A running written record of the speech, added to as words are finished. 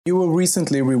You were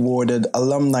recently rewarded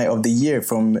Alumni of the Year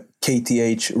from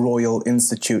KTH Royal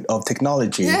Institute of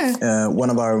Technology,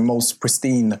 one of our most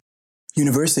pristine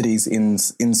universities in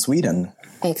Sweden.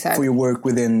 Exactly. For your work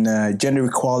within gender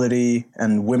equality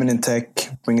and women in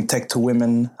tech, bringing tech to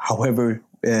women, however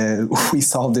we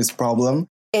solve this problem.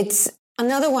 It's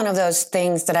another one of those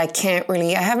things that I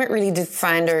haven't really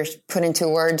defined or put into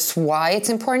words why it's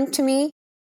important to me.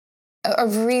 A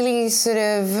really sort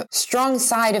of strong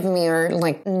side of me, or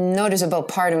like noticeable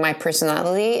part of my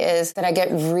personality, is that I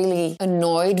get really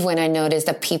annoyed when I notice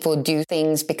that people do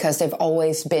things because they've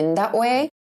always been that way.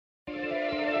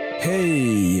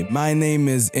 Hey, my name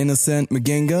is Innocent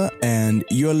Maginga, and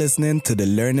you're listening to the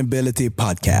Learnability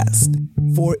Podcast.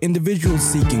 For individuals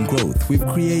seeking growth, we've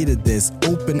created this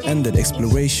open-ended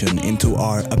exploration into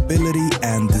our ability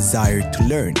and desire to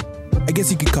learn. I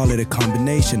guess you could call it a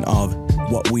combination of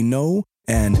what we know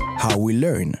and how we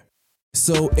learn.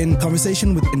 So in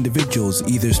conversation with individuals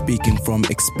either speaking from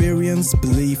experience,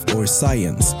 belief, or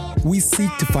science, we seek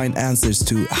to find answers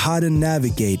to how to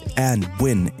navigate and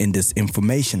win in this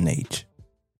information age.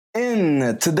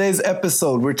 In today's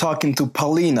episode, we're talking to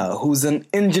Paulina, who's an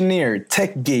engineer,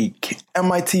 tech geek,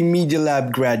 MIT Media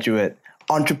Lab graduate,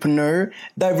 entrepreneur,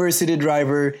 diversity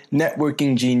driver,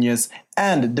 networking genius,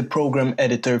 and the program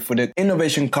editor for the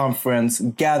innovation conference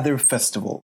Gather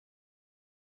Festival.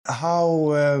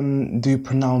 How do you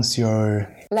pronounce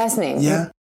your last name? Yeah,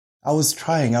 I was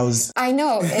trying. I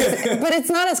know, but it's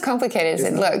not as complicated as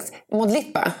it looks.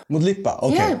 Modlitba. Modlitba.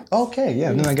 Okay. Yeah. Okay.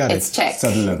 Yeah. Then I got it's Czech.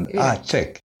 Söderlund. Yeah.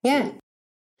 Czech. Yeah.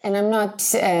 And I'm not.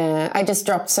 I just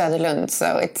dropped Söderlund,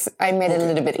 so I made it a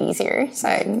little bit easier.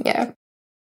 So yeah.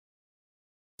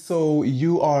 So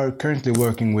you are currently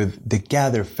working with the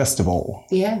Gather Festival.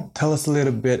 Yeah. Tell us a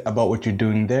little bit about what you're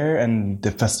doing there and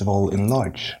the festival in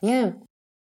large. Yeah.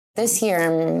 This year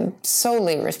I'm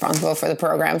solely responsible for the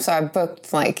program, so I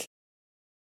booked like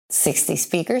 60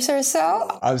 speakers or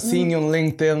so. I've seen you on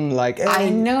LinkedIn, like, hey, I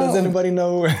know. Does anybody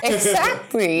know?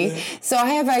 Exactly. So I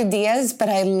have ideas, but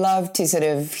I love to sort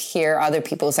of hear other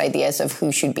people's ideas of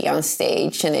who should be on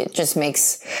stage, and it just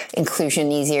makes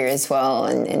inclusion easier as well.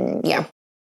 And yeah.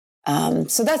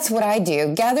 So that's what I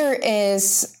do. Gather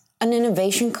is an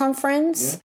innovation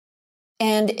conference,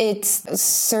 and it's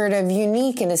sort of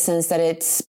unique in the sense that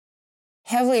it's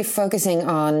heavily focusing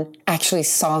on actually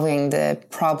solving the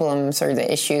problems or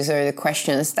the issues or the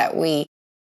questions that we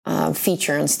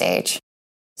feature on stage.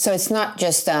 So it's not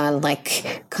just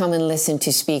like come and listen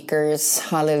to speakers,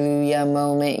 hallelujah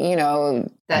moment,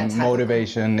 that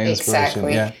motivation, inspiration.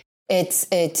 Exactly. Yeah.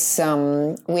 It's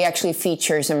we actually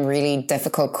feature some really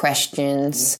difficult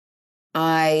questions.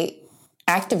 I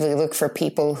actively look for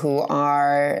people who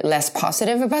are less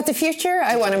positive about the future.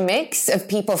 I want a mix of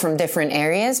people from different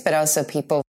areas, but also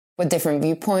people with different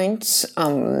viewpoints,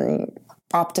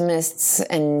 optimists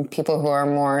and people who are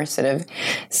more sort of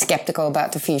skeptical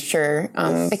about the future.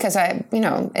 Because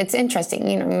it's interesting,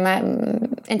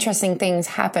 interesting things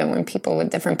happen when people with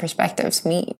different perspectives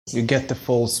meet. You get the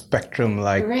full spectrum,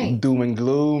 like doom and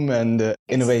gloom and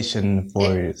innovation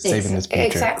for saving this future.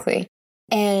 Exactly.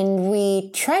 And we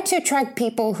try to attract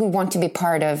people who want to be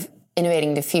part of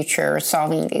innovating the future,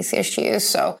 solving these issues.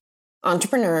 So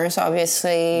entrepreneurs,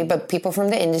 obviously, but people from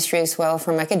the industry as well,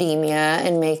 from academia,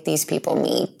 and make these people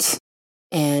meet.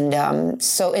 And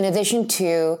so in addition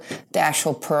to the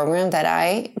actual program that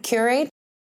I curate,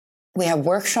 we have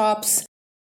workshops.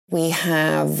 We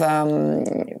have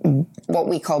what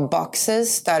we call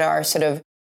boxes that are sort of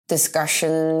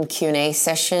discussion Q&A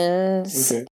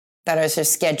sessions. Okay. That are sort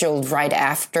of scheduled right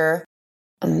after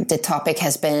the topic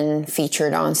has been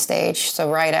featured on stage.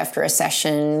 So right after a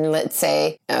session, let's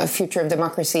say Future of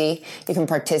Democracy, you can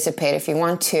participate if you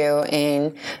want to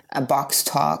in a box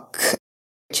talk,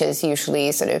 which is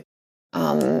usually sort of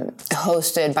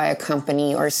hosted by a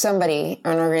company or somebody,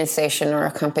 an organization or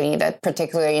a company that's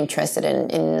particularly interested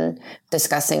in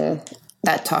discussing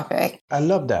that topic. I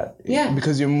love that. Yeah.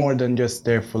 Because you're more than just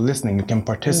there for listening. You can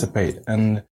participate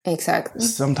and exactly.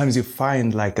 Sometimes you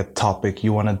find like a topic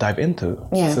you want to dive into.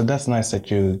 Yeah. So that's nice that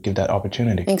you give that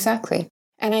opportunity. Exactly.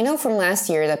 And I know from last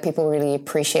year that people really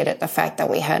appreciated the fact that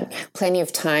we had plenty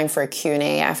of time for a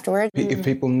Q&A afterward. If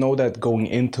people know that going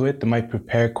into it, they might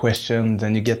prepare questions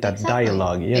and you get that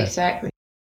dialogue. Yeah. Exactly.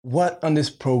 What on this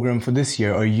program for this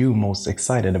year are you most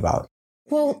excited about?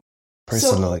 Well,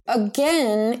 personally. So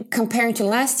again, comparing to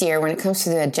last year when it comes to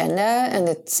the agenda and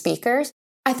the speakers,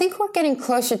 I think we're getting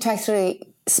closer to actually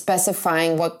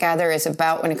specifying what Gather is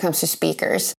about when it comes to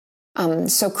speakers.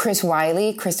 So Christopher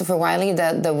Wiley,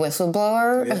 the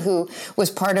whistleblower, who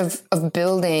was part of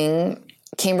building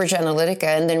Cambridge Analytica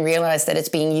and then realized that it's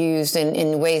being used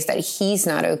in ways that he's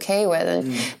not okay with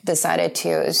and decided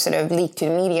to sort of leak to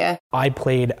the media. I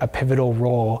played a pivotal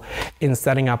role in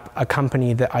setting up a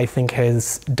company that I think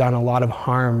has done a lot of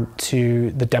harm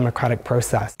to the democratic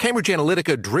process. Cambridge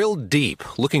Analytica drilled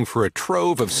deep, looking for a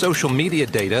trove of social media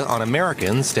data on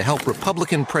Americans to help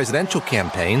Republican presidential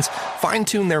campaigns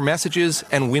fine-tune their messages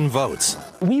and win votes.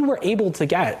 We were able to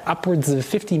get upwards of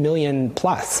 50 million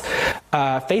plus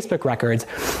Facebook records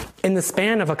in the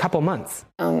span of a couple months.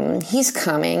 He's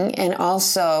coming, and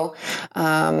also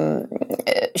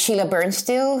Sheila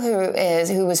Bernstein,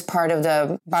 who was part of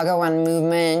the Bhagawan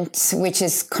movement, which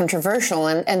is controversial,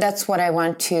 and that's what I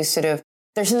want to sort of.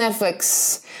 There's a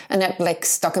Netflix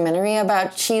documentary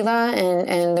about Sheila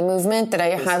and the movement that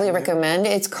I highly recommend.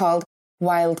 It's called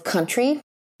Wild Country.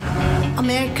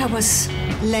 America was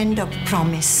land of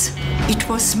promise. It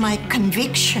was my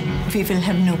conviction we will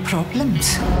have no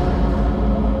problems.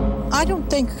 I don't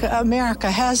think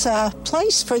America has a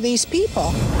place for these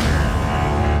people.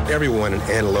 Everyone in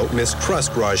Antelope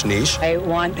mistrusts Rajneesh. I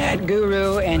want that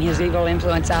guru and his evil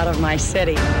influence out of my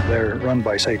city. They're run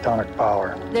by satanic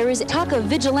power. There is talk of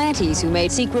vigilantes who may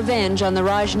seek revenge on the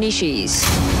Rajneeshis.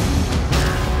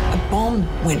 A bomb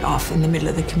went off in the middle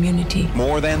of the community.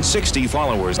 More than 60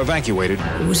 followers evacuated.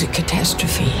 It was a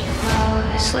catastrophe.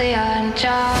 Mostly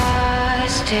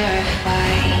unjust,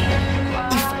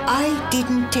 terrified. If I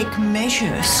didn't take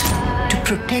measures to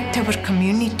protect our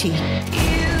community,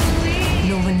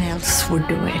 no one else would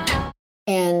do it.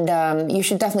 And you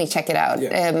should definitely check it out.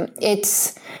 Yeah.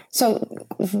 So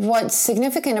what's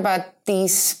significant about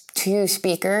these two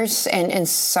speakers and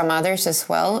some others as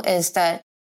well is that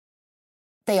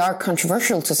they are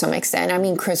controversial to some extent. I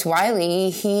mean, Chris Wiley,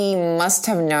 he must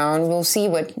have known, we'll see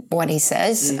what he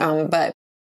says, but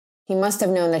he must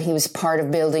have known that he was part of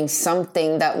building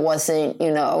something that wasn't,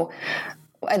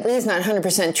 at least not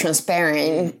 100%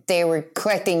 transparent. They were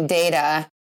collecting data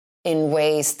in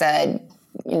ways that,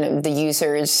 the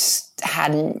users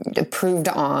hadn't approved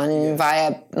on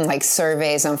via like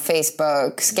surveys on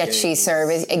Facebook, sketchy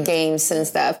surveys, games and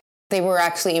stuff. They were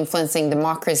actually influencing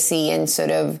democracy and sort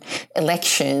of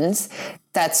elections.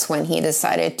 That's when he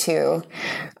decided to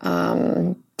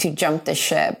jump the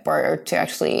ship or to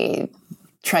actually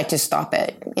try to stop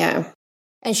it. Yeah.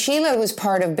 And Sheila was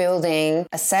part of building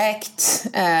a sect,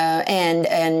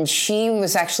 and she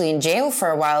was actually in jail for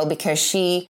a while because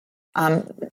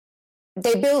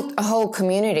they built a whole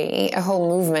community, a whole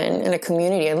movement in a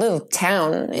community, a little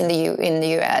town in the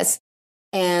U.S.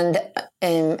 And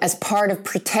as part of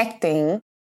protecting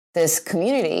this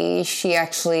community, she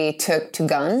actually took to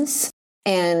guns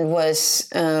and was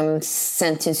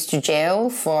sentenced to jail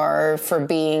for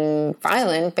being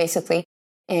violent, basically.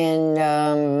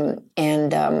 So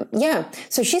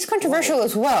she's controversial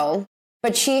as well,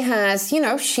 but she has,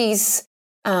 she's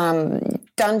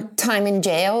done time in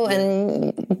jail,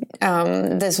 and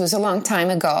this was a long time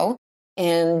ago.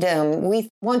 And we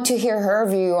want to hear her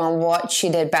view on what she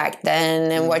did back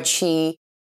then and what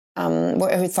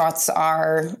her thoughts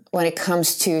are when it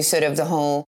comes to sort of the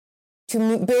whole,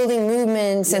 to building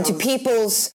movements and to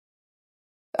people's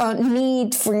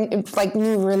need for like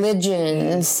new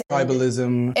religions,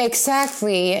 tribalism,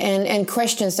 exactly, and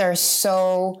questions that are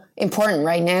so important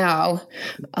right now,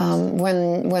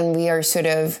 when we are sort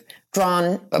of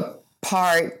drawn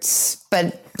apart,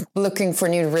 but looking for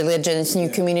new religions, new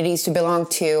communities to belong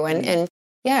to, and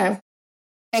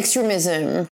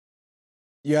extremism.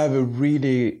 You have a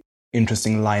really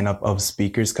interesting lineup of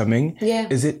speakers coming. Yeah.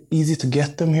 Is it easy to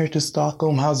get them here to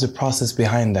Stockholm? How's the process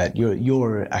behind that,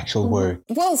 your actual work?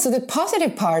 Well, so the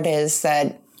positive part is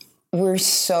that we're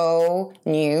so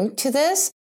new to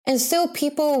this, and still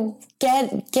people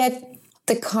get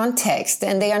the context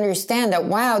and they understand that,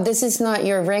 wow, this is not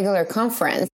your regular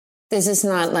conference. This is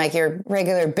not like your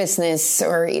regular business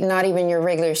or not even your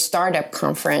regular startup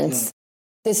conference. Yeah.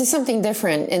 This is something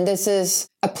different, and this is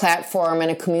a platform and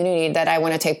a community that I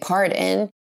want to take part in.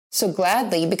 So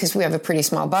gladly, because we have a pretty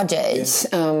small budget.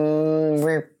 Yeah.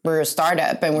 We're a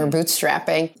startup and we're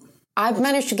bootstrapping. I've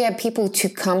managed to get people to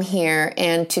come here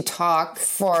and to talk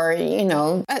for,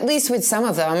 at least with some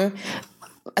of them,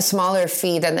 a smaller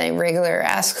fee than they normally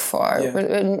ask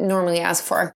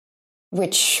for,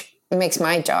 which makes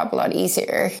my job a lot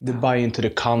easier. The buy into the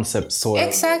concept sort of.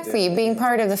 Exactly. Being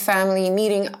part of the family,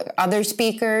 meeting other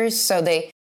speakers. So they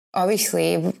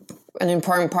obviously, an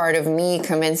important part of me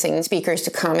convincing speakers to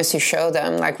come is to show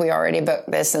them, like, we already booked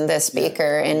this and this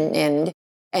speaker. And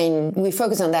we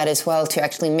focus on that as well, to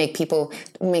actually make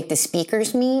the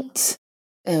speakers meet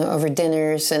over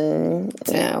dinners and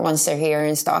once they're here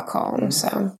in Stockholm.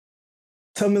 So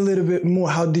Tell me a little bit more.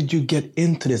 How did you get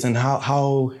into this, and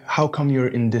how come you're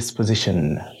in this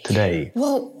position today?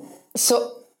 Well,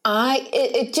 so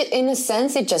in a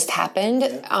sense, it just happened.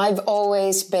 Yeah. I've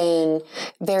always been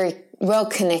very well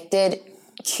connected,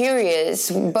 curious,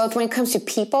 both when it comes to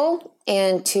people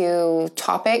and to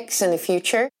topics in the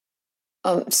future.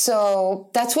 So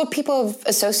that's what people have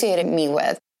associated me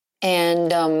with.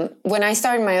 And when I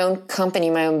started my own company,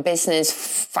 my own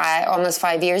business almost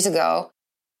 5 years ago,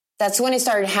 that's when it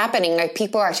started happening. Like,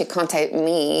 people actually contacted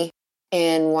me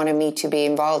and wanted me to be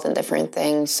involved in different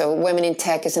things. So Women in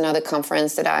Tech is another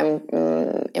conference that I'm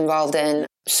involved in.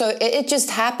 So it just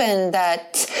happened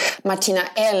that Martina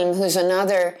Elm, who's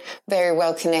another very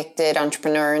well-connected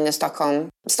entrepreneur in the Stockholm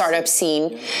startup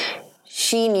scene,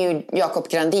 she knew Jakob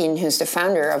Grandin, who's the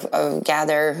founder of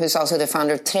Gather, who's also the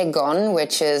founder of Trädgården,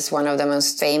 which is one of the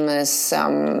most famous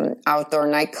outdoor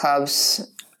nightclubs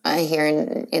here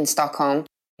in Stockholm.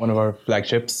 One of our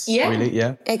flagships, really,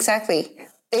 yeah. Exactly.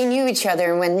 They knew each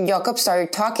other, and when Jakob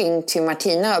started talking to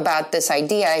Martina about this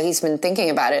idea, he's been thinking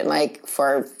about it like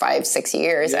for 5-6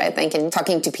 years, I think, and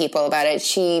talking to people about it.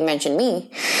 She mentioned me,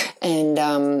 and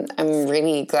I'm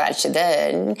really glad she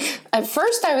did. At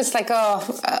first, I was like,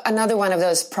 oh, another one of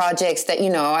those projects that,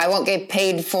 I won't get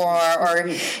paid for, or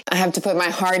I have to put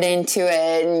my heart into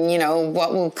it, and,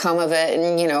 what will come of it,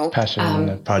 and,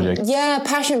 Passion project. Yeah,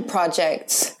 passion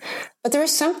projects. But there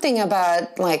was something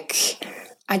about,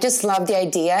 I just love the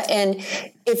idea, and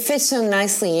it fits so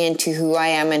nicely into who I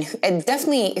am and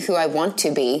definitely who I want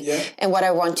to be and what I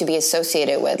want to be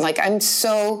associated with. I'm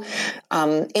so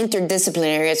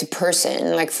interdisciplinary as a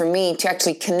person. For me to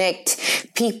actually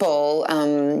connect people,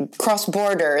 cross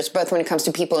borders, both when it comes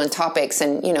to people and topics,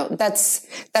 and that's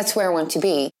where I want to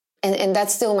be. And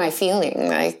that's still my feeling.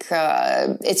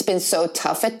 It's been so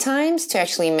tough at times to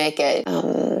actually make it.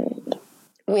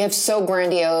 We have so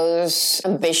grandiose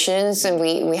ambitions, and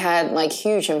we had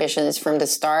huge ambitions from the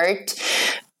start.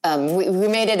 We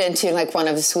made it into one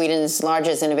of Sweden's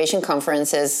largest innovation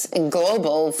conferences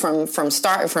global from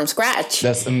scratch.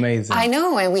 That's amazing. I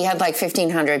know, and we had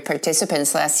 1,500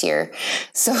 participants last year.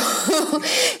 So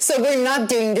we're not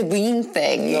doing the green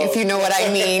thing, if you know what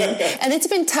I mean. And it's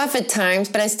been tough at times,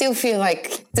 but I still feel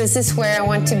like this is where I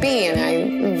want to be, and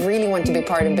I really want to be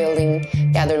part of building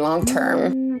Gather long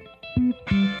term.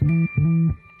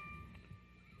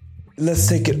 Let's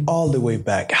take it all the way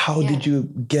back. How did you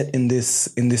get in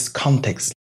this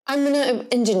context? I'm an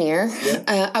engineer.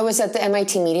 I was at the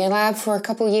MIT Media Lab for a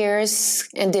couple years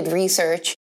and did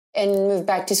research, and moved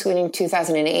back to Sweden in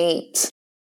 2008.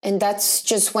 And that's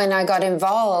just when I got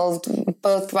involved,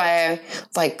 both via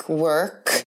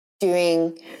work,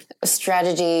 doing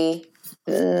strategy,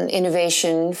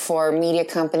 innovation for media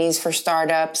companies, for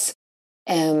startups.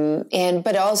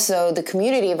 But also the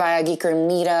community via Geeker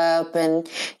Meetup, and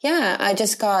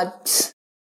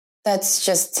that's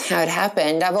just how it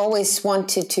happened. I've always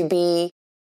wanted to be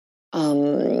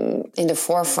in the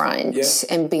forefront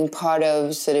and being part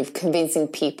of sort of convincing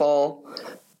people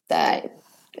that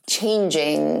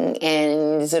changing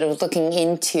and sort of looking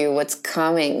into what's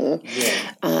coming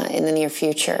in the near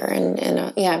future. And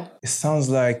It sounds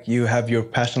like you have your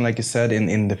passion, like you said,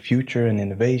 in the future and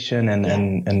innovation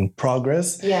and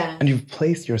progress. Yeah. And you've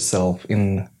placed yourself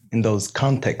in those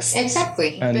contexts.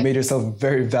 Exactly. And made yourself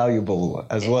very valuable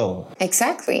as well.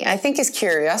 Exactly. I think it's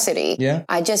curiosity. Yeah.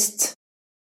 I've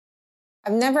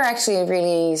never actually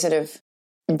really sort of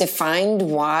defined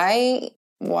why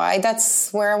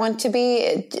that's where I want to be.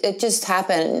 It just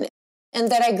happened. And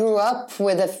that I grew up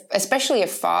with especially a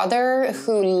father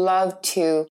who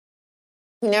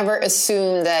never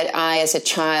assumed that I, as a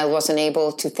child, wasn't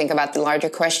able to think about the larger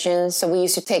questions. So we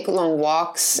used to take long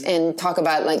walks and talk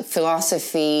about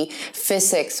philosophy,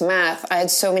 physics, math. I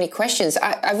had so many questions.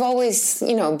 I've always,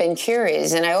 been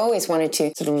curious, and I always wanted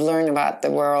to sort of learn about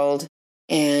the world.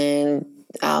 And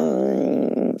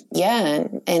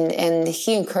and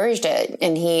he encouraged it,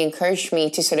 and he encouraged me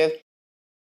to sort of.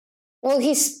 Well,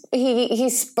 he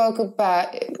spoke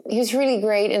about. He was really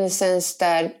great in the sense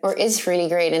that, or is really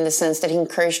great in the sense that he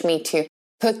encouraged me to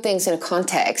put things in a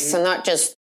context, so not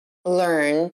just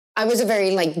learn. I was a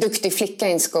very duktig flicka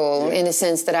in school in the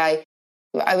sense that I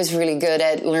was really good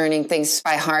at learning things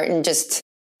by heart and just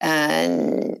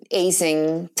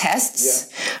acing tests.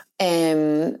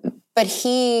 But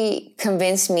he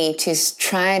convinced me to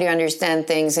try to understand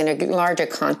things in a larger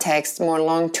context, more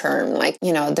long-term.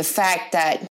 The fact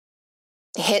that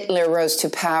Hitler rose to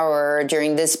power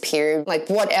during this period,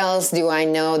 what else do I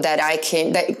know that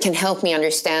can help me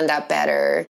understand that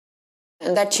better?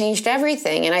 And that changed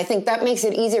everything. And I think that makes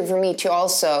it easier for me to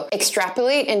also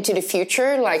extrapolate into the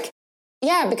future.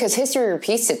 Yeah, because history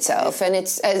repeats itself, and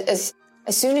it's as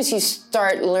soon as you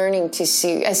start learning to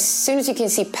see, as soon as you can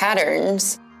see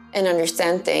patterns and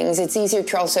understand things, it's easier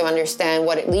to also understand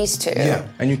what it leads to. Yeah,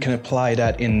 and you can apply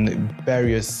that in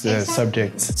various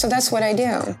subjects. So that's what I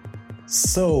do.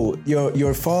 So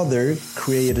your father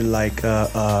created like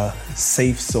a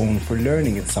safe zone for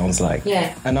learning, it sounds like.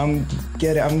 Yeah. And I'm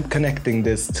connecting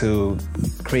this to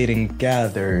creating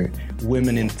Gather,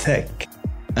 Women in Tech.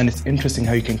 And it's interesting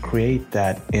how you can create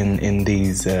that in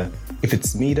these, if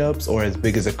it's meetups or as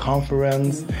big as a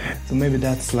conference. So maybe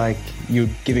that's like you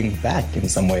giving back in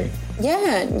some way.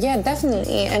 Yeah,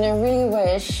 definitely. And I really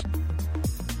wish,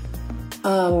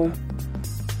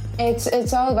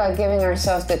 it's all about giving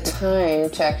ourselves the time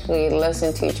to actually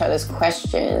listen to each other's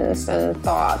questions and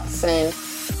thoughts. And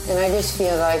I just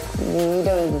feel like we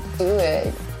don't do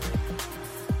it.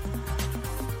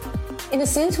 In a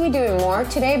sense, we do it more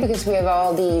today because we have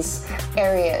all these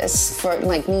areas for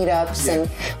like meetups, and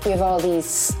we have all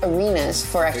these arenas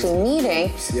for actually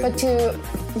meeting. Yeah. But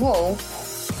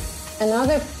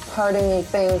another part of me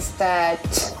thinks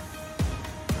that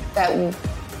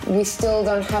we still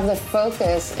don't have the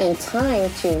focus and time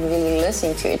to really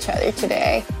listen to each other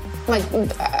today. Like,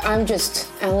 I'm just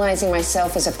analyzing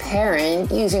myself as a parent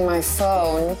using my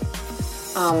phone.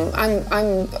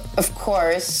 I'm, of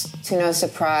course, to no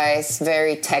surprise,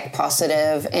 very tech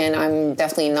positive, and I'm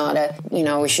definitely not a,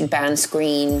 we should ban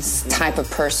screens type of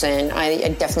person.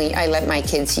 I let my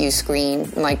kids use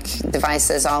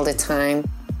devices all the time.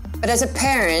 But as a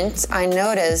parent, I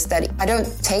notice that I don't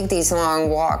take these long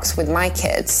walks with my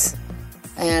kids.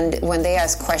 And when they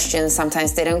ask questions,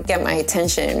 sometimes they don't get my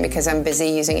attention because I'm busy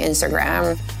using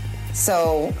Instagram.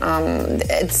 So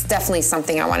it's definitely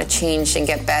something I want to change and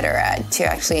get better at, to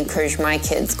actually encourage my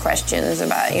kids questions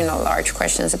about, large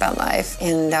questions about life.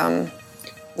 And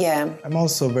I'm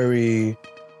also very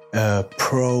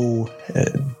pro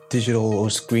digital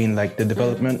or screen, like the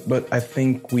development, but I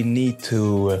think we need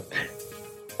to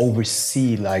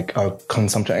oversee like our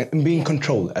consumption and be in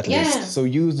control at least. So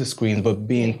use the screens, but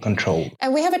be in control.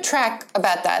 And we have a track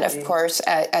about that, of course,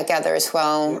 at Gather as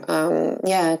well.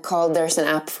 Called There's an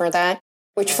App for That,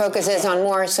 which focuses on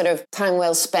more sort of time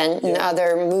well spent and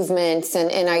other movements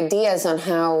and ideas on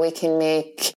how we can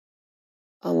make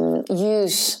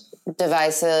use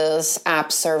devices,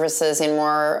 apps, services in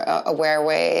more aware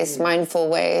ways, mindful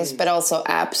ways, but also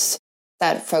apps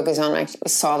that focus on actually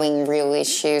solving real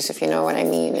issues, if you know what I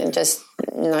mean, and just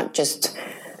not just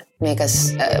make us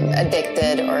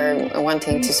addicted or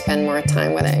wanting to spend more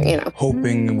time with it,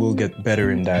 Hoping we'll get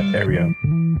better in that area.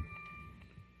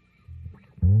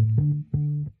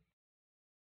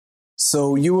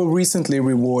 So you were recently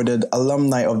rewarded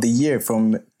Alumni of the Year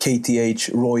from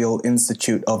KTH Royal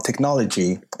Institute of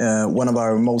Technology, one of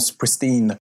our most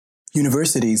pristine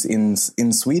universities in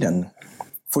Sweden,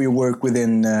 for your work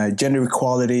within gender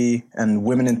equality and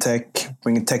women in tech,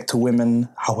 bringing tech to women,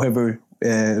 however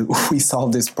we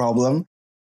solve this problem.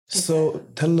 So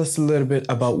tell us a little bit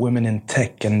about women in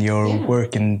tech and your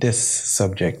work in this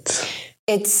subject.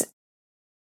 It's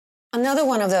another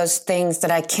one of those things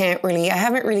that I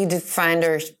haven't really defined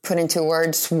or put into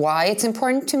words why it's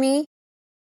important to me.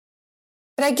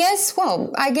 But I guess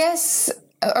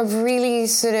a really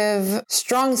sort of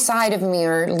strong side of me,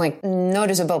 or like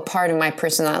noticeable part of my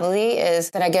personality,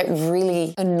 is that I get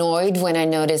really annoyed when I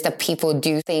notice that people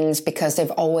do things because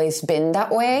they've always been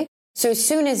that way. So as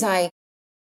soon as I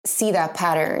see that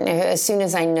pattern, as soon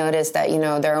as I notice that,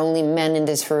 there are only men in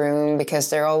this room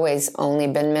because there always only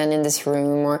been men in this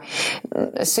room, or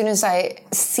as soon as I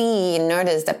see and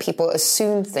notice that people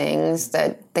assume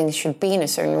that things should be in a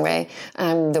certain way,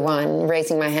 I'm the one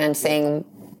raising my hand saying,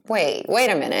 wait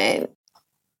a minute.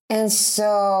 And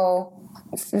so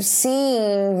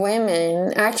seeing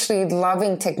women actually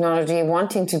loving technology,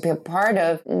 wanting to be a part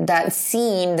of that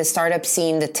scene, the startup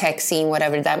scene, the tech scene,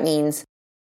 whatever that means,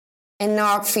 and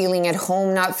not feeling at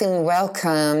home, not feeling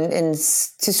welcome to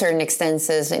certain extents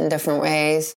in different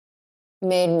ways,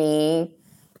 made me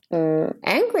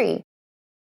angry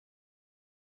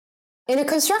in a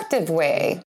constructive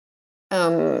way.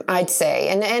 I'd say.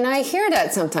 And I hear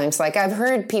that sometimes. Like, I've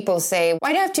heard people say,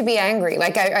 why do you have to be angry?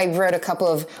 Like, I wrote a couple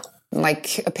of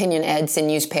opinion eds in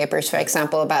newspapers, for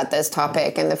example, about this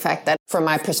topic, and the fact that from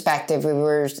my perspective, we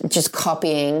were just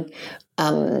copying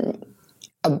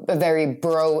a very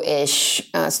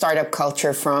bro-ish startup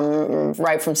culture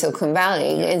right from Silicon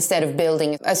Valley, instead of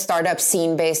building a startup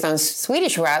scene based on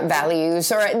Swedish values,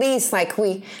 or at least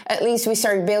we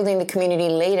started building the community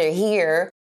later here.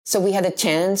 So we had a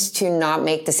chance to not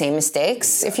make the same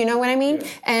mistakes, if you know what I mean.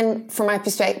 And from my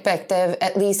perspective,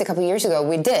 at least a couple of years ago,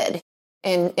 we did.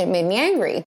 And it made me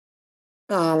angry.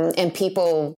 And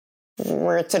people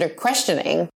were sort of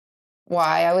questioning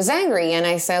why I was angry. And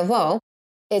I said, well,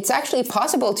 it's actually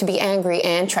possible to be angry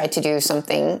and try to do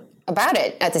something about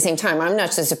it at the same time. I'm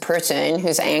not just a person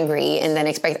who's angry and then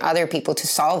expect other people to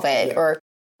solve it, or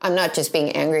I'm not just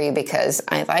being angry because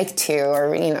I like to,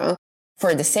 or, you know,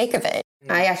 for the sake of it.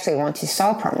 I actually want to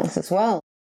solve problems as well.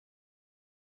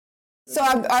 So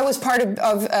I was part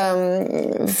of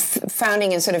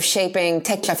founding and sort of shaping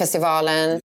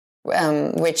Tekla-festivalen,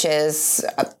 which is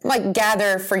like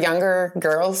gather for younger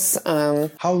girls.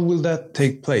 How will that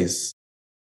take place?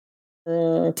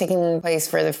 Taking place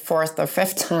for the 4th or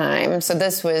 5th time. So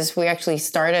we actually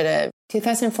started it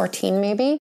 2014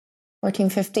 maybe, 14,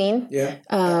 15.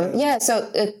 Yeah. So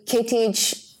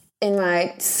KTH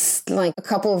invites like a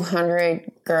couple of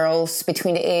hundred girls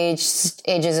between the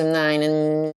ages of 9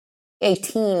 and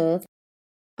 18,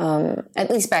 at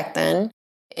least back then,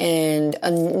 and a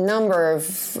number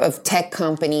of tech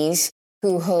companies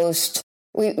who host.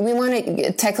 We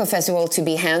wanted Tekla Festival to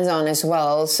be hands-on as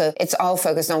well, so it's all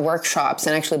focused on workshops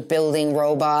and actually building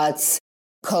robots,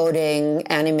 coding,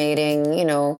 animating, you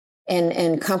know,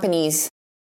 and companies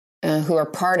who are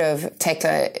part of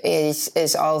Tekla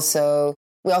is also.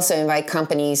 We also invite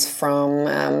companies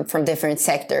from different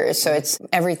sectors, so it's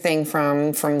everything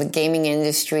from the gaming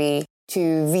industry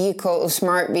to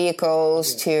smart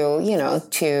vehicles to, you know,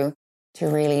 to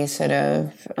really sort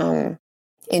of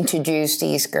introduce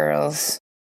these girls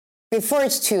before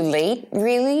it's too late,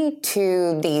 really,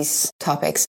 to these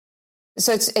topics.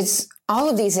 So it's all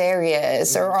of these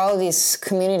areas or all of these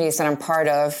communities that I'm part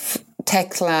of.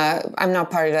 Tekla, I'm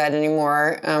not part of that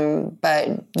anymore,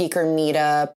 but Geeker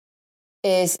Meetup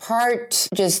is part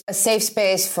just a safe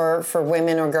space for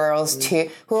women or girls who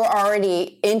are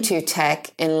already into tech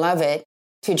and love it,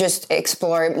 to just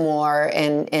explore it more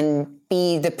and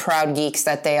be the proud geeks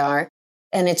that they are.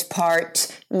 And it's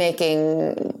part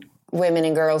making women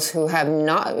and girls who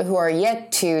are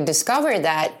yet to discover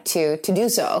that to do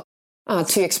so,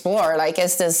 to explore. Like,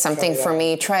 is this something for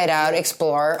me? Try it out,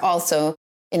 explore, also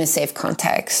in a safe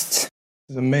context.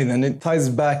 It's amazing. And it ties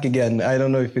back again. I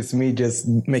don't know if it's me just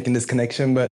making this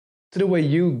connection, but to the way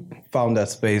you found that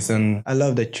space. And I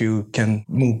love that you can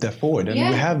move that forward. And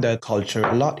we have that culture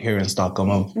a lot here in Stockholm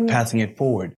of passing it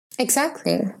forward.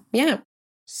 Exactly. Yeah.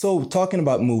 So talking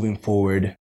about moving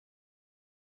forward,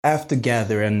 after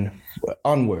Gather and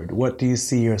onward, what do you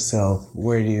see yourself?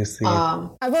 Where do you see it?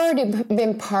 I've already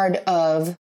been part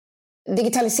of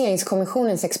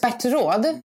Digitaliseringskommissionens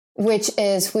expertråd, which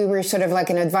is, we were sort of like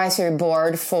an advisory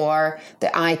board for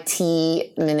the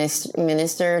IT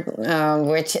minister,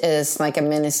 which is like a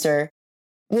minister.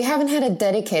 We haven't had a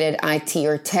dedicated IT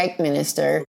or tech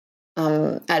minister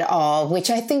at all, which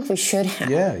I think we should have.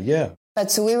 Yeah. But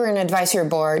so we were an advisory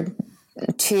board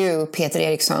to Peter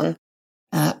Eriksson.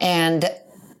 And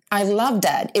I loved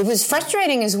that. It was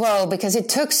frustrating as well because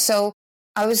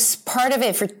I was part of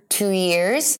it for 2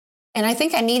 years. And I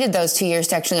think I needed those 2 years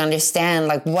to actually understand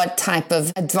like what type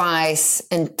of advice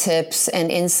and tips and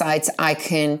insights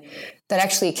that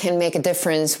actually can make a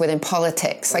difference within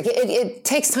politics. Like it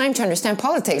takes time to understand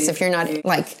politics if you're not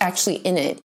like actually in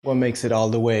it. What makes it all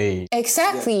the way?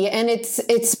 Exactly. And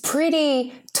it's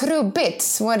pretty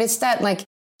trubbigt. What is that? Like,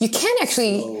 you can't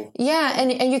actually,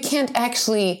 and you can't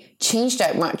actually change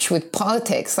that much with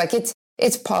politics. Like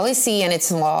it's policy and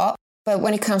it's law. But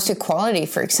when it comes to equality,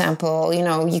 for example, you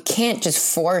know, you can't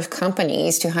just force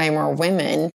companies to hire more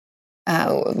women,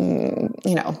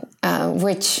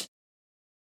 which,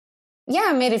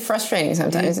 made it frustrating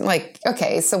sometimes. Mm-hmm. Like,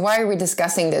 okay, so why are we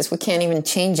discussing this? We can't even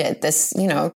change it. This, you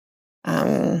know,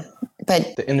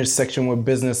 but the intersection where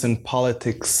business and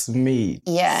politics meet.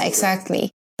 Yeah,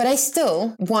 exactly. But I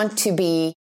still want to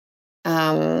be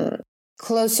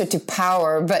closer to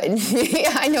power, but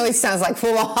I know it sounds like,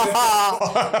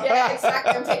 yeah,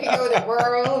 exactly, I'm taking over the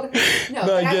world.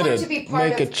 No, I get want it. To be part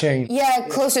Make a change. Yeah,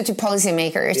 closer to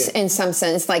policymakers in some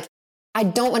sense. Like, I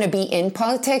don't want to be in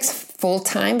politics full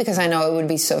time because I know I would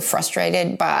be so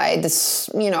frustrated by this.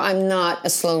 You know, I'm not a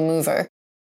slow mover.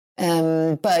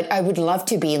 But I would love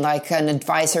to be like an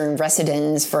advisor in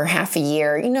residence for half a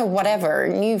year, you know, whatever,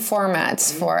 new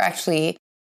formats for actually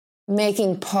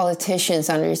making politicians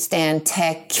understand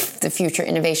tech, the future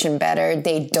innovation better.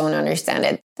 They don't understand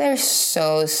it. They're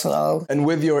so slow. And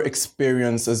with your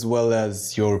experience as well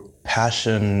as your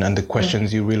passion and the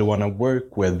questions you really want to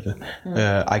work with,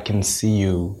 I can see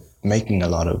you making a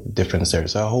lot of difference there.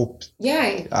 So I hope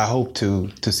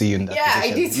to see you in that position.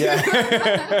 I do too. Yeah.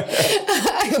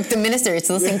 I hope the minister is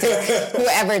listening to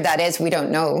whoever that is. We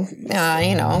don't know.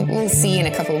 We'll see in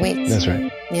a couple of weeks. That's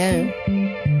right. Yeah.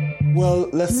 Well,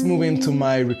 let's move into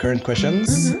my recurrent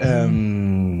questions.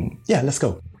 Yeah, let's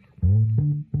go.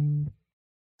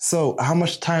 So, how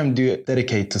much time do you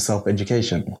dedicate to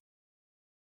self-education?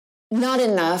 Not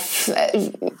enough.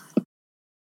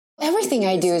 Everything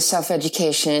I do is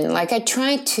self-education. Like I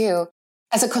try to,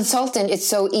 as a consultant, it's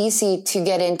so easy to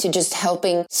get into just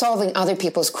solving other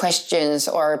people's questions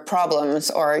or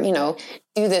problems or,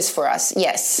 do this for us.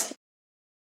 Yes.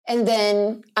 And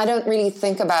then I don't really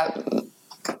think about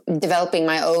developing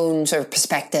my own sort of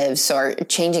perspectives or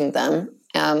changing them.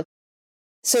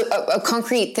 So a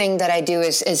concrete thing that I do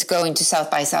is go into South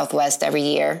by Southwest every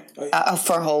year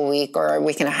for a whole week or a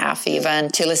week and a half even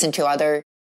to listen to other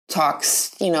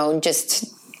talks,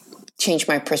 just change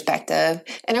my perspective.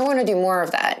 And I want to do more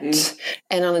of that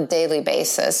and on a daily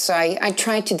basis. So I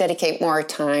try to dedicate more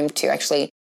time to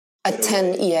actually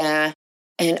attend,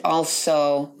 and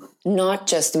also not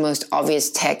just the most obvious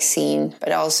tech scene,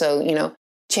 but also,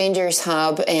 Changers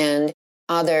Hub and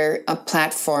other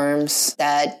platforms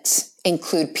that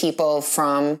include people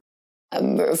from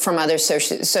other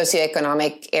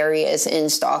socioeconomic areas in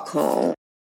Stockholm,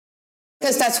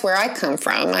 because that's where I come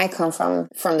from. I come from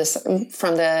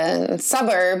the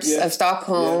suburbs of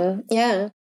Stockholm. Yeah.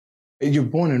 You're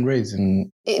born and raised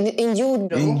in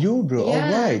Jordbro. In Jordbro, all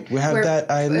right. We have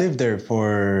that. I lived there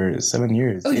for 7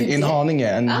 years in Haninge,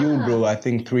 and Jordbro, I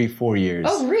think 3-4 years.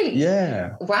 Oh, really?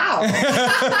 Yeah. Wow.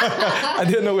 I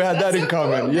didn't know we had that in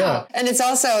common. Cool. Yeah. And it's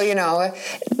also,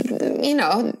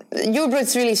 Jordbro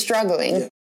is really struggling.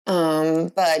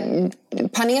 But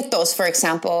Panetos, for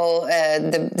example,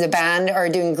 the band are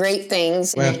doing great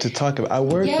things. We have to talk about. I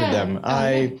work with them.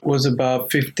 I was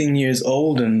about 15 years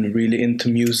old and really into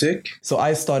music. So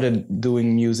I started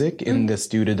doing music in the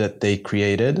studio that they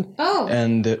created. Oh.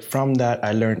 And from that,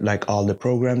 I learned like all the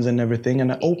programs and everything.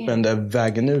 And I opened a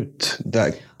Vägen Ut.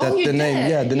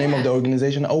 The name of the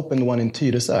organization. I opened one in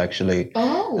Tyresö actually.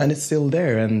 Oh. And it's still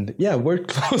there. And worked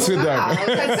close with them.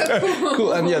 That's so cool.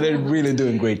 Cool. And they're really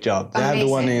doing a great job. They have the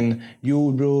one in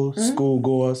Jordbro,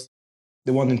 Skogås.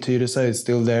 The one in Tyresö is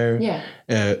still there. Yeah.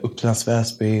 Upplands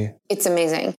Väsby. It's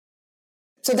amazing.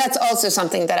 So that's also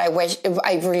something that I wish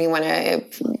I really want to,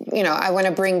 I want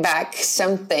to bring back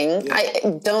something.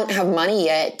 I don't have money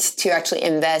yet to actually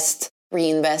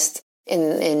reinvest in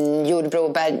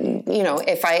Jordbro, but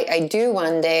if I do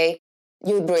one day,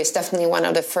 Jordbro is definitely one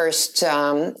of the first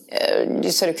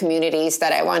sort of communities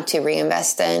that I want to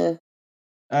reinvest in.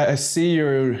 I see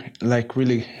you're like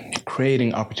really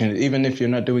creating opportunity, even if you're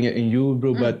not doing it in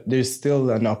Jordbro, but there's still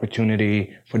an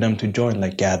opportunity for them to join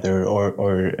like Gather or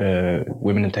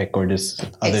Women in Tech or just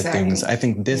other things. I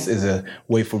think this is a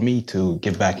way for me to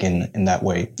give back in that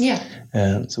way. Yeah.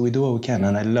 So we do what we can.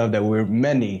 And I love that we're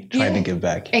many trying to give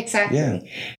back. Exactly. Yeah.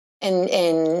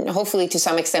 And hopefully to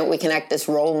some extent we can act as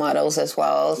role models as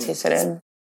well to sort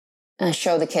of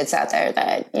show the kids out there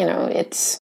that,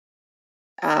 it's...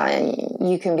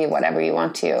 you can be whatever you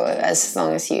want to as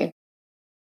long as you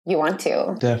want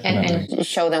to. Definitely. And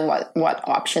show them what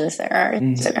options there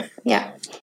are. Sort of, yeah.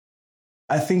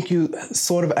 I think you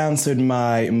sort of answered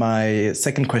my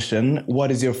second question.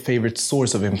 What is your favorite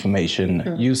source of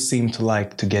information? You seem to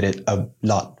like to get it a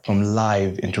lot from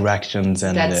live interactions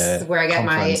and that's where I get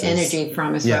my energy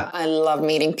from as well. I love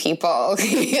meeting people.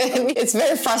 It's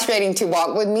very frustrating to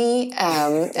walk with me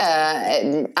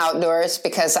outdoors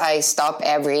because I stop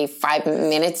every 5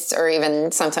 minutes or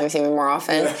even sometimes even more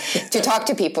often to talk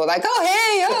to people like,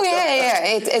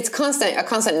 it's a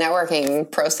constant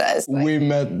networking process. We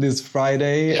met this Friday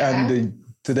and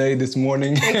today, this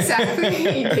morning.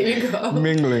 Exactly. There you go.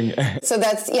 Mingling. So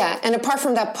that's, and apart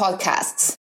from that,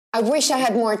 podcasts. I wish I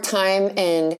had more time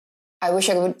and I wish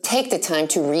I would take the time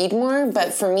to read more.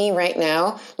 But for me right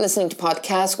now, listening to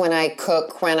podcasts when I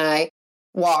cook, when I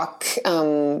walk,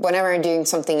 whenever I'm doing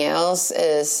something else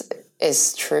is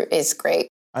great.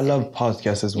 I love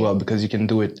podcasts as well because you can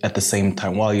do it at the same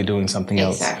time while you're doing something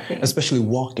else, especially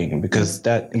walking, because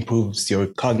that improves your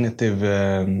cognitive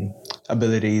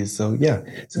abilities. So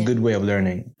it's a good way of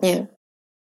learning. Yeah.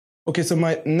 Okay, so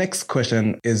my next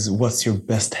question is, what's your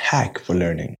best hack for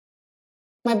learning?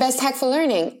 My best hack for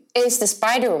learning is the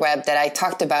spider web that I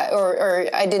talked about, or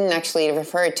I didn't actually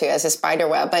refer to as a spider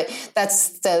web, but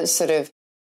that's the sort of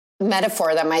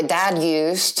metaphor that my dad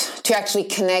used to actually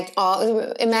connect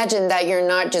imagine that you're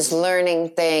not just learning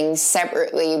things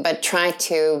separately, but try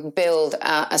to build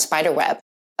a spider web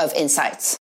of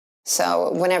insights.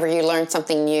 So whenever you learn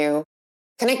something new,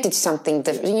 connect it to something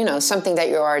that, something that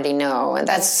you already know. And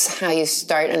that's how you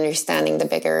start understanding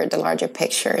the larger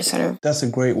picture. Sort of. That's a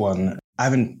great one. I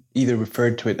haven't either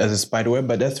referred to it as a spider web,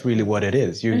 but that's really what it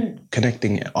is. You're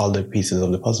connecting all the pieces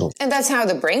of the puzzle. And that's how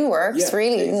the brain works,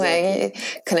 really, like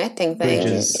connecting things.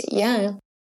 Bridges. Yeah.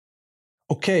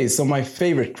 Okay, so my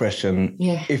favorite question.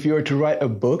 Yeah. If you were to write a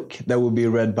book that would be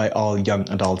read by all young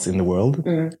adults in the world,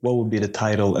 what would be the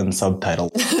title and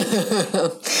subtitle?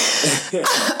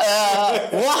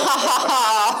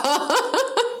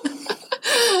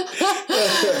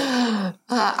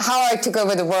 How I took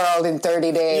over the world in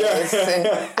 30 days. And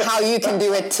how you can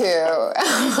do it too.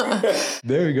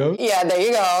 There you go. Yeah, there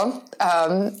you go.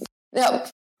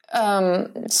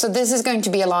 So this is going to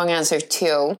be a long answer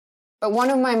too. But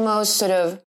one of my most sort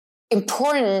of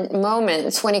important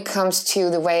moments when it comes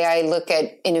to the way I look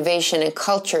at innovation and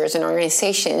cultures and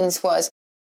organizations was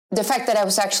the fact that I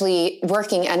was actually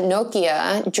working at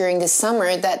Nokia during the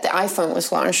summer that the iPhone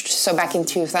was launched. So back in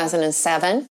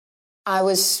 2007, I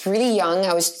was really young.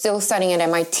 I was still studying at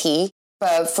MIT,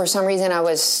 but for some reason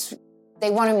they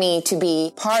wanted me to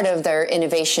be part of their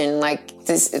innovation. Like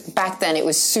this, back then it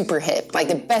was super hip. Like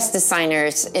the best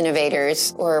designers,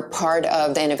 innovators were part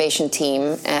of the innovation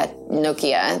team at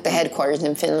Nokia, the headquarters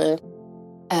in Finland.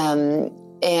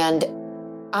 And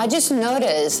I just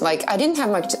noticed, like I didn't have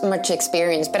much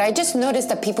experience, but I just noticed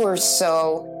that people were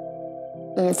so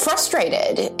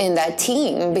frustrated in that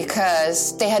team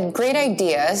because they had great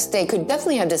ideas. They could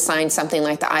definitely have designed something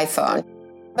like the iPhone,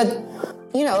 but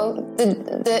you know,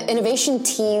 the innovation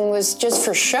team was just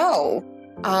for show.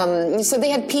 So they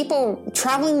had people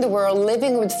traveling the world,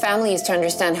 living with families to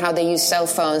understand how they use cell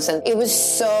phones. And it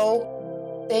was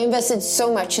they invested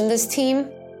so much in this team.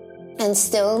 And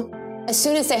still, as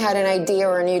soon as they had an idea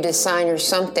or a new design or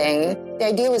something, the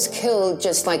idea was killed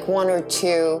just like 1 or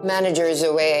 2 managers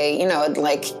away, you know,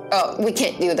 like, oh, we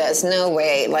can't do this. No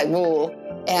way. Like, whoa.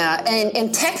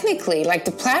 And technically, like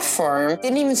the platform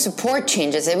didn't even support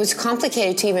changes. It was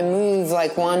complicated to even move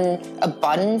like a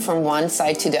button from one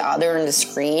side to the other on the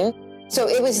screen. So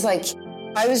it was like,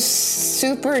 I was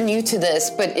super new to this,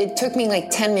 but it took me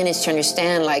like 10 minutes to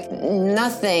understand like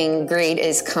nothing great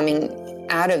is coming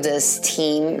out of this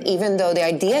team, even though the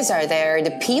ideas are there,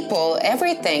 the people,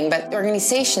 everything, but the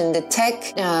organization, the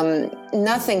tech,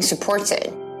 nothing supports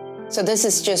it. So this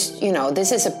is just, you know,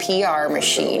 this is a PR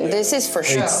machine. This is for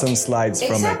sure. Some slides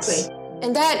from it.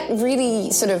 And that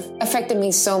really sort of affected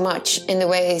me so much in the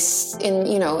ways, in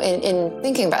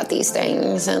thinking about these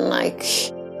things. And like,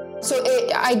 so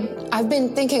I've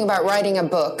been thinking about writing a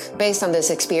book based on this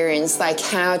experience, like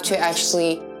how to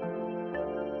actually,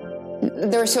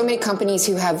 there are so many companies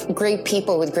who have great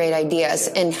people with great ideas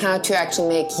and how to actually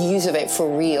make use of it for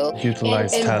real.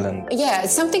 Utilize talent. Yeah,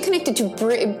 it's something connected to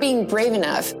being brave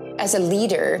enough as a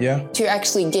leader to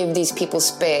actually give these people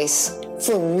space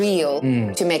for real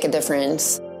to make a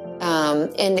difference.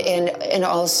 And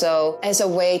also as a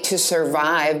way to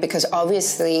survive, because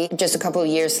obviously just a couple of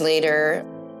years later,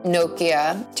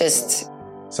 Nokia just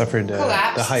suffered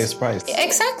the highest price.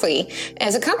 Exactly,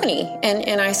 as a company.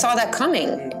 And I saw that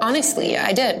coming. Honestly,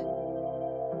 I did.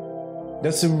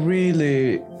 That's a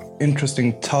really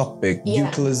interesting topic,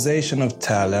 utilization of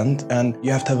talent. And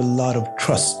you have to have a lot of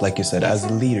trust, like you said, as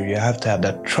a leader, you have to have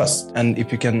that trust. And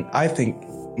if you can, I think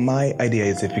my idea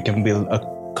is if you can build a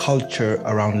culture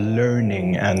around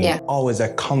learning and always a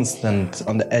constant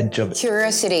on the edge of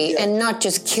curiosity and not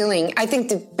just killing. I think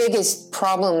the biggest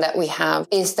problem that we have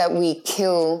is that we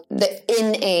kill the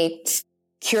innate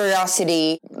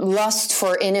curiosity, lust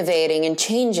for innovating and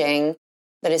changing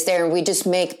that is there, and we just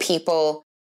make people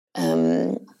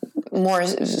more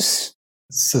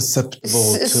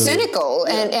susceptible to cynical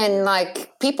and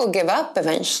like people give up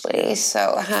eventually.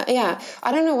 So I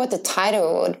don't know what the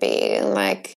title would be,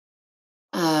 like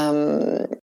I'm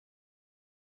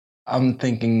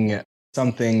thinking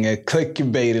something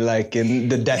clickbait, like in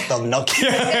the death of Nokia.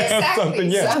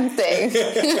 Exactly, something.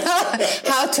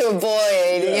 How to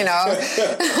avoid,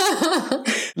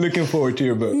 Looking forward to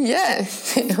your book.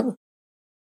 Yes.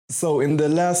 So in the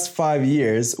last 5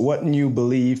 years, what new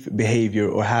belief, behavior,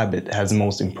 or habit has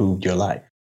most improved your life?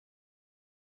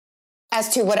 As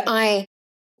to what I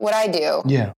do?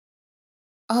 Yeah.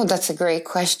 Oh, that's a great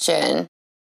question.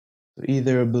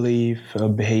 Either a belief, a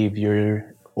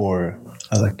behavior, or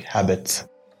like habits.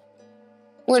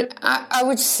 What I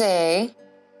would say,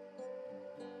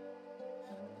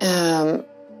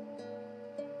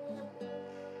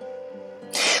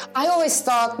 I always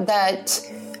thought that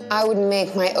I would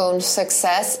make my own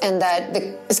success, and that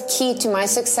the key to my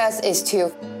success is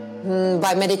to,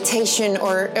 by meditation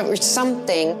or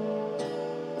something,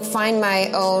 find my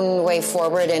own way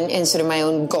forward and sort of my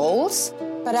own goals.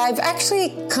 But I've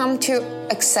actually come to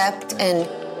accept and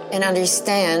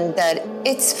understand that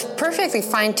it's perfectly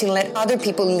fine to let other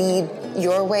people lead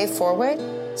your way forward.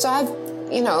 So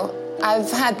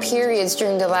I've had periods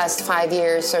during the last 5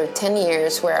 years or 10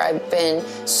 years where I've been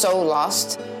so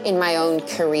lost in my own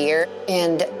career.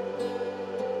 And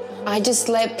I just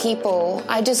let go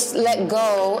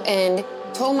and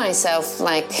told myself,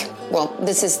 like, well,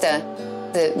 this is the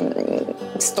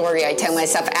story I tell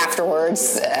myself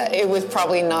afterwards. It was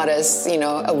probably not as,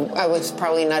 I was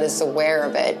probably not as aware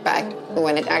of it back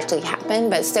when it actually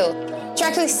happened, but still, to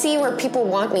actually see where people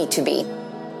want me to be.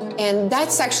 And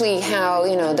that's actually how,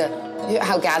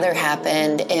 how Gather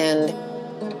happened. And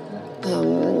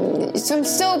so I'm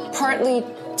still partly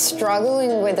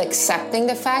struggling with accepting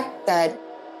the fact that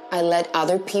I let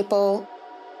other people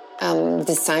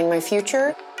design my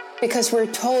future, because we're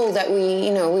told that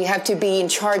we have to be in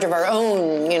charge of our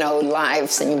own,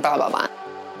 lives and blah, blah, blah.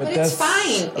 But that's it's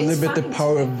fine. A little bit the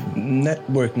power of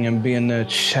networking and being a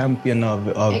champion of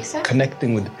exactly.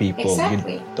 Connecting with people.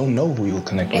 Exactly. You don't know who you'll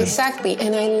connect with. Exactly.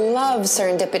 And I love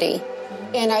serendipity.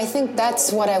 And I think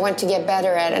that's what I want to get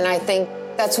better at. And I think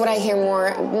that's what I hear more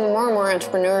and more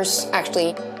entrepreneurs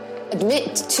actually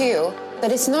admit to,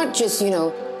 that it's not just,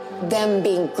 them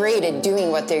being great at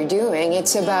doing what they're doing.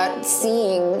 It's about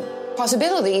seeing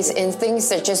possibilities in things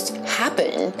that just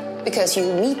happen because you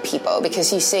meet people,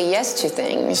 because you say yes to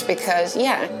things, because,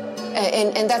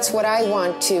 and that's what I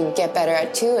want to get better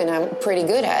at too, and I'm pretty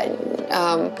good at,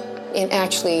 in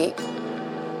actually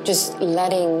just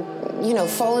letting,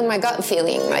 following my gut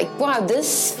feeling, like, wow,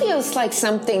 this feels like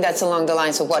something that's along the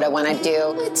lines of what I want to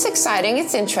do. It's exciting,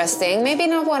 it's interesting, maybe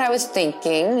not what I was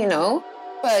thinking,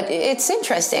 but it's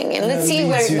interesting, and let's see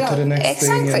where it goes. To the next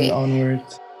exactly. thing and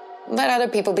onwards. Let other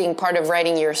people being part of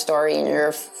writing your story and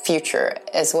your future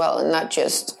as well, and not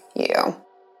just you.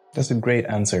 That's a great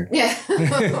answer. Yeah.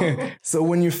 So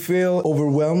when you feel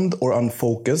overwhelmed or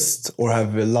unfocused or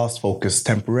have lost focus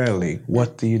temporarily,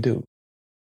 what do you do?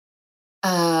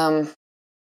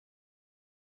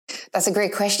 That's a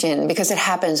great question, because it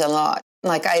happens a lot.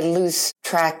 Like, I lose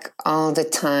track all the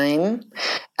time.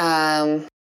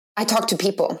 I talk to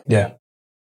people. Yeah.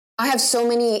 I have so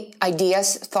many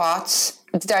ideas, thoughts,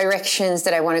 directions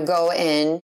that I want to go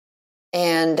in.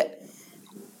 And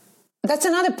that's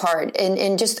another part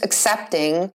in just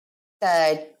accepting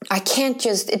that I can't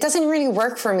it doesn't really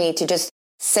work for me to just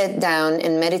sit down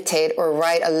and meditate or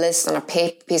write a list on a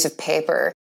piece of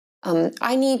paper.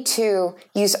 I need to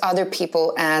use other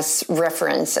people as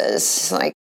references.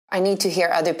 Like, I need to hear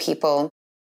other people.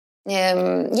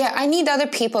 I need other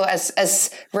people as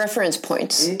reference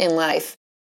points in life.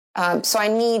 So I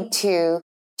need to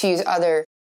use other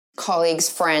colleagues,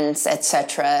 friends,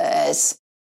 etc.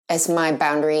 as my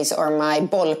boundaries or my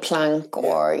bollplank,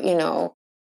 or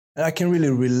I can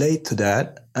really relate to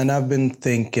that, and I've been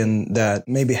thinking that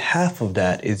maybe half of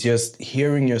that is just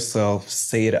hearing yourself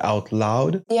say it out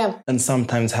loud, and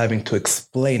sometimes having to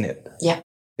explain it. Yeah.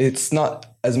 It's not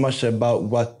as much about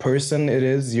what person it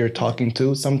is you're talking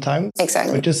to sometimes.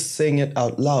 Exactly. But just saying it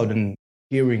out loud and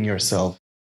hearing yourself.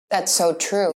 That's so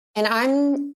true. And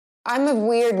I'm a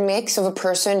weird mix of a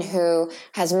person who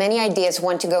has many ideas,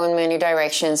 want to go in many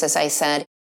directions, as I said.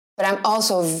 But I'm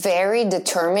also very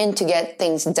determined to get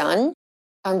things done.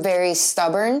 I'm very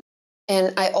stubborn.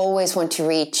 And I always want to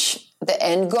reach the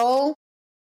end goal.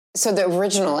 So the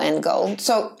original end goal.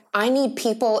 So I need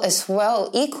people as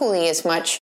well, equally as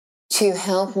much, to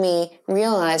help me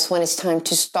realize when it's time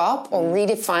to stop or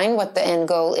redefine what the end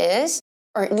goal is.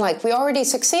 Or like, we already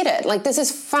succeeded. Like, this is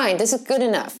fine. This is good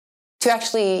enough to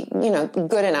actually,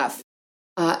 good enough.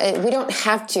 We don't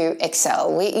have to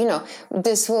excel.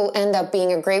 This will end up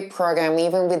being a great program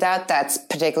even without that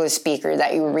particular speaker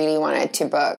that you really wanted to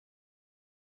book.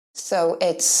 So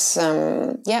it's,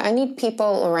 I need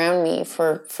people around me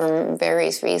for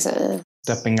various reasons.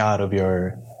 Stepping out of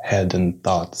your head and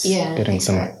thoughts, getting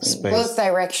some space. Both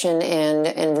direction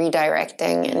and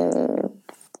redirecting and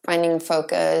finding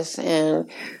focus and,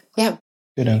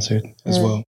 Good answer as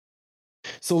well.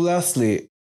 So lastly,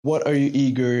 what are you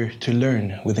eager to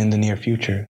learn within the near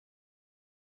future?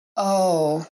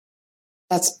 Oh,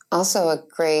 that's also a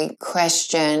great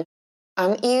question.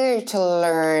 I'm eager to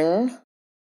learn.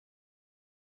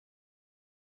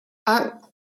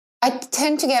 I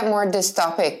tend to get more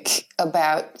dystopic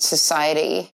about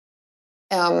society.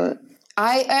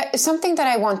 Something that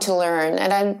I want to learn,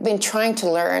 and I've been trying to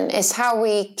learn, is how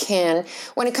we can,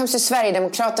 when it comes to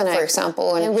Sverigedemokraterna, for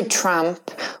example, and with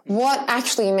Trump, what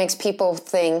actually makes people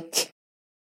think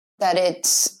that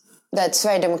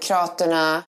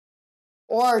Sverigedemokraterna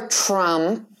or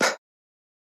Trump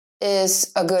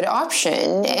is a good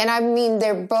option. And I mean,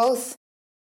 they're both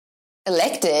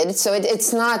elected, so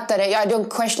it's not that I don't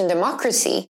question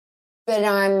democracy, but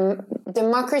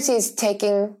democracy is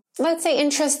taking, let's say,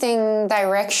 interesting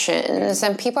directions,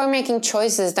 and people are making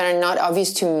choices that are not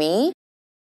obvious to me.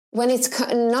 when it's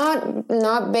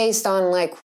not based on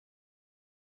like,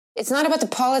 it's not about the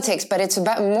politics, but it's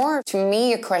about more, to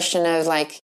me, a question of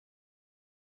like,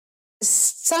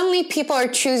 suddenly people are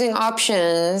choosing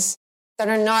options that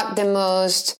are not the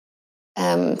most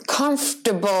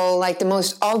comfortable, like the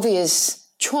most obvious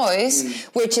choice,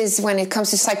 which is when it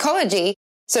comes to psychology,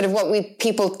 sort of what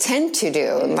people tend to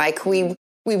do. Like we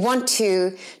want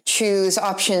to choose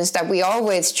options that we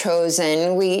always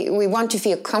chosen. We want to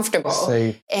feel comfortable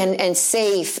and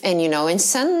safe, and and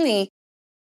suddenly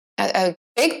a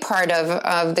big part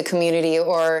of the community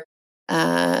or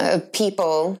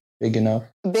people, big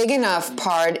enough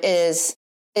part is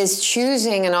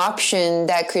choosing an option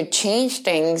that could change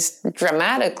things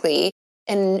dramatically,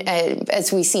 and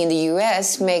as we see in the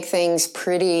US, make things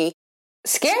pretty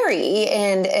scary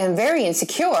and very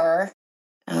insecure.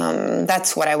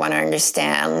 That's what I want to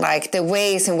understand, like the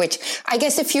ways in which, I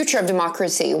guess, the future of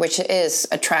democracy, which is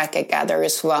a track I gather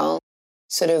as well,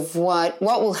 sort of what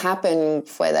will happen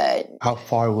with it. How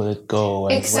far will it go?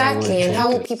 And exactly, and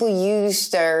how will people use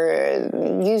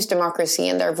democracy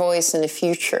and their voice in the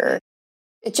future?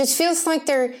 It just feels like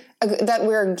that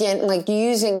we're again like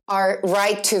using our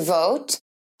right to vote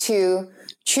to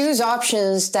choose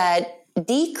options that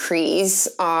decrease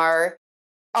our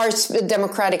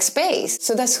democratic space.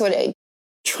 So that's what I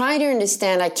try to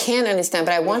understand. I can't understand,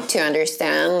 but I want to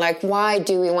understand. Like, why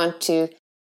do we want to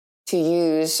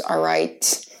use our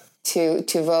right to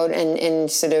vote and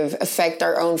sort of affect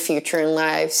our own future and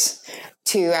lives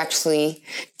to actually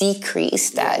decrease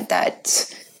that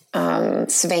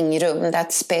svängrum,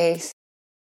 that space?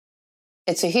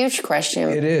 It's a huge question.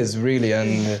 It is, really,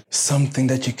 and something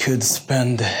that you could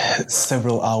spend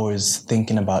several hours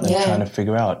thinking about and trying to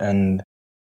figure out. And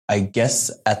I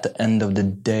guess at the end of the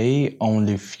day,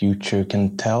 only future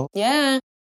can tell. Yeah.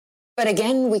 But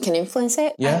again, we can influence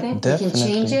it. Yeah, I think. definitely. We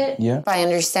can change it by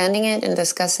understanding it and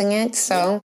discussing it.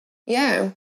 So,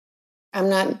 yeah. I'm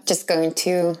not just going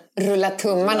to rulla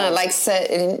tummarna.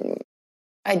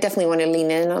 I definitely want to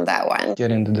lean in on that one.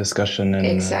 Get into discussion and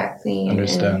understand.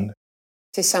 And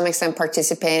to some extent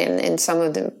participate in some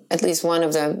of at least one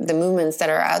of the movements that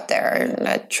are out there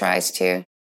that tries to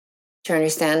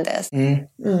understand this.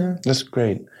 That's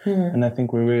great. And I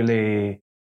think we're really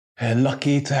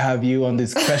lucky to have you on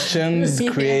these questions,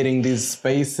 creating these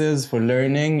spaces for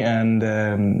learning, and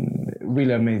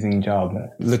really amazing job.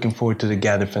 Looking forward to the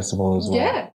Gather Festival as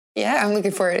well. Yeah, I'm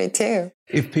looking forward to it too.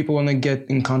 If people want to get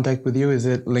in contact with you, is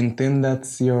it LinkedIn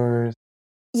that's your...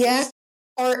 Yeah,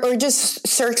 or just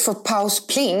search for Paus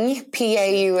Pling,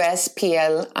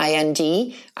 Pauspling.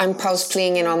 I'm Paus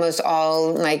Pling in almost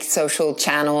all like social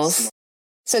channels.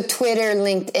 So Twitter,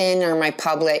 LinkedIn are my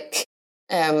public.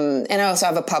 And I also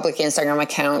have a public Instagram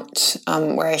account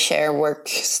where I share work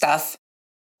stuff.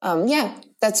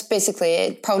 That's basically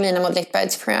it. Paulina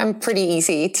Modlitba. I'm pretty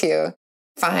easy to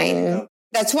find.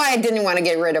 That's why I didn't want to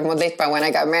get rid of Modlitba when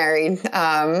I got married,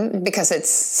 because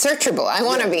it's searchable. I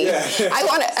want to be. I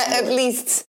want to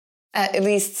at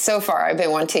least so far. I've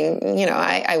been wanting.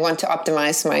 I want to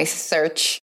optimize my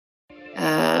search.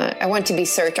 I want to be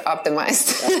search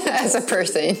optimized as a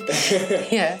person.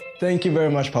 Yeah. Thank you very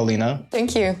much, Paulina.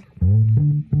 Thank you.